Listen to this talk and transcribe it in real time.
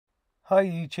Hi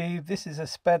YouTube, this is a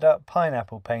sped up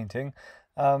pineapple painting.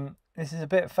 This is a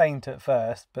bit faint at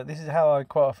first, but this is how I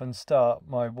quite often start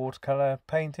my watercolour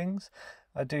paintings.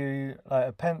 I do like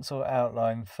a pencil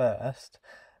outline first,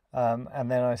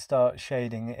 and then I start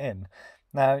shading it in.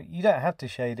 Now, you don't have to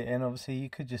shade it in, obviously you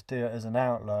could just do it as an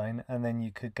outline and then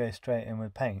you could go straight in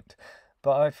with paint.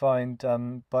 But I find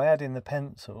by adding the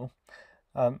pencil,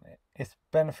 it's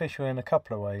beneficial in a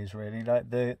couple of ways really. Like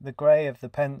the grey of the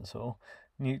pencil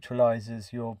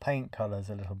neutralizes your paint colors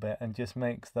a little bit and just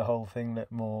makes the whole thing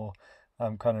look more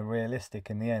kind of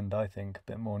realistic in the end, I think,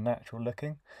 a bit more natural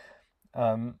looking.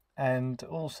 And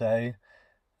also,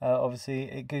 obviously,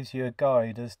 it gives you a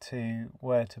guide as to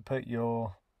where to put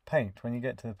your paint when you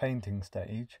get to the painting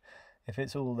stage. If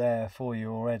it's all there for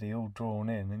you already, all drawn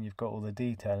in, and you've got all the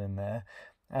detail in there,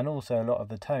 and also a lot of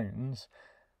the tones,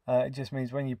 it just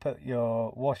means when you put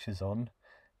your washes on,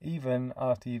 even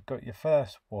after you've got your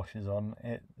first washes on,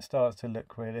 it starts to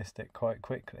look realistic quite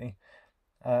quickly.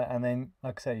 And then,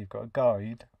 like I say, you've got a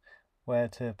guide where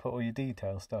to put all your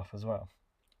detail stuff as well.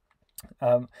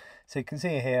 So you can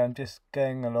see here, I'm just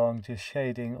going along, just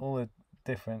shading all the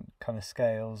different kind of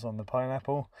scales on the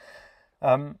pineapple.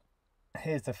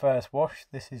 Here's the first wash.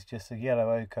 This is just a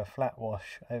yellow ochre flat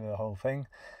wash over the whole thing.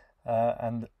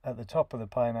 And at the top of the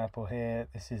pineapple here,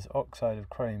 this is oxide of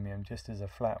chromium, just as a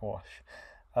flat wash.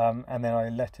 And then I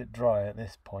let it dry at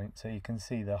this point, so you can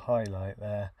see the highlight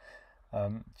there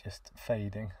just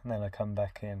fading, and then I come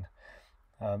back in.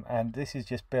 And this is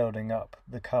just building up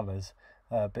the colours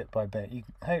bit by bit.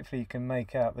 Hopefully you can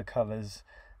make out the colours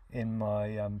in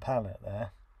my palette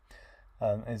there.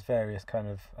 There's various kind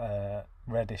of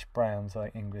reddish browns,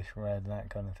 like English red, that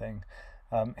kind of thing.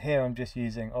 Here I'm just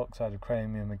using oxide of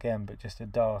chromium again, but just a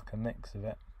darker mix of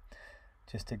it,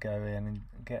 just to go in and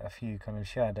get a few kind of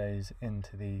shadows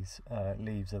into these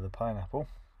leaves of the pineapple.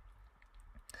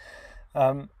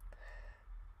 The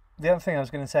other thing I was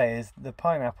going to say is the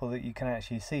pineapple that you can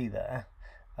actually see there,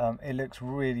 it looks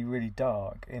really, really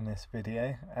dark in this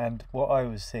video, and what I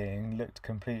was seeing looked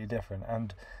completely different.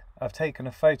 And I've taken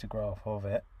a photograph of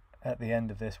it at the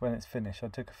end of this. When it's finished, I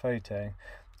took a photo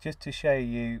just to show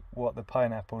you what the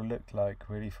pineapple looked like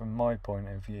really from my point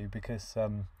of view, because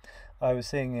I was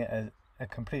seeing it as a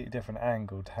completely different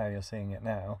angle to how you're seeing it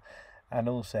now, and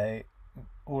also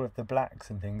all of the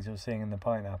blacks and things you're seeing in the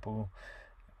pineapple,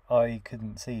 I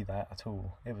couldn't see that at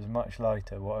all. It was much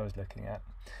lighter what I was looking at,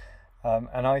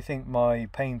 and I think my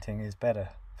painting is better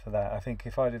for that. I think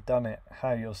if I'd have done it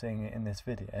how you're seeing it in this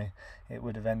video, it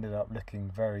would have ended up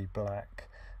looking very black,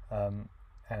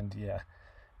 and yeah,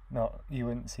 you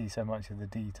wouldn't see so much of the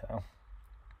detail.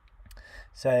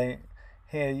 So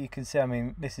here you can see, I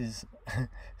mean, this is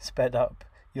sped up.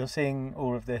 You're seeing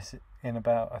all of this in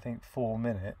about, I think, 4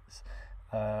 minutes.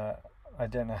 I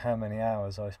don't know how many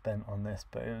hours I spent on this,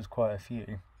 but it was quite a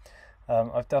few.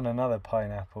 I've done another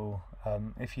pineapple.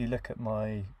 If you look at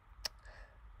my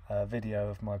video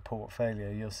of my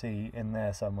portfolio, you'll see in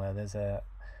there somewhere there's a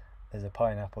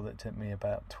pineapple that took me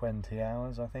about 20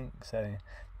 hours, I think, so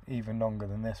even longer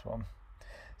than this one.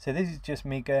 So this is just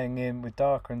me going in with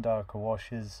darker and darker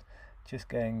washes, just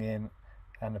going in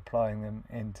and applying them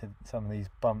into some of these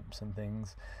bumps and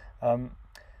things.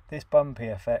 This bumpy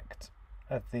effect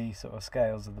of the sort of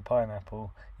scales of the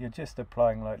pineapple, you're just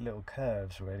applying like little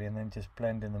curves really, and then just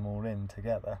blending them all in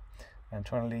together and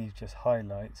trying to leave just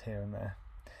highlights here and there.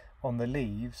 On the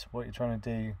leaves, what you're trying to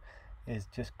do is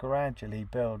just gradually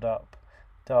build up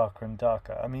darker and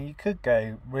darker. I mean, you could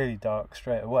go really dark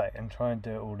straight away and try and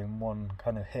do it all in one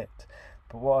kind of hit,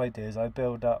 but what I do is I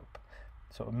build up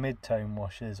sort of mid-tone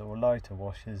washes or lighter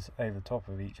washes over the top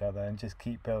of each other and just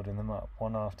keep building them up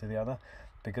one after the other,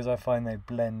 because I find they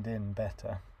blend in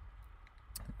better.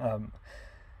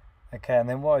 Okay, and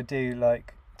then what I do,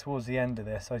 like towards the end of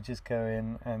this, I just go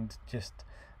in and just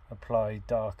apply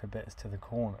darker bits to the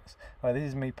corners. Right, this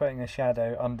is me putting a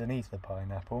shadow underneath the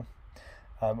pineapple.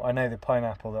 I know the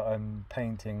pineapple that I'm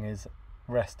painting is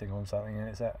resting on something and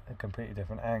it's at a completely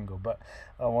different angle, but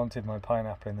I wanted my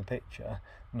pineapple in the picture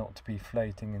not to be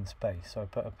floating in space, so I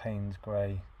put a Payne's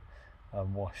grey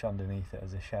wash underneath it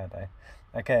as a shadow.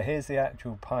 Okay, here's the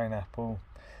actual pineapple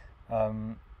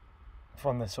from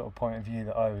the sort of point of view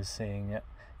that I was seeing it.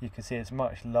 You can see it's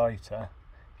much lighter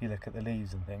if you look at the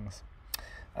leaves and things.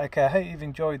 Okay, I hope you've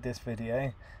enjoyed this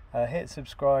video. Hit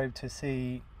subscribe to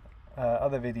see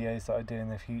other videos that I do in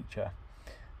the future.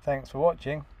 Thanks for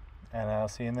watching, and I'll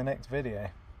see you in the next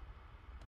video.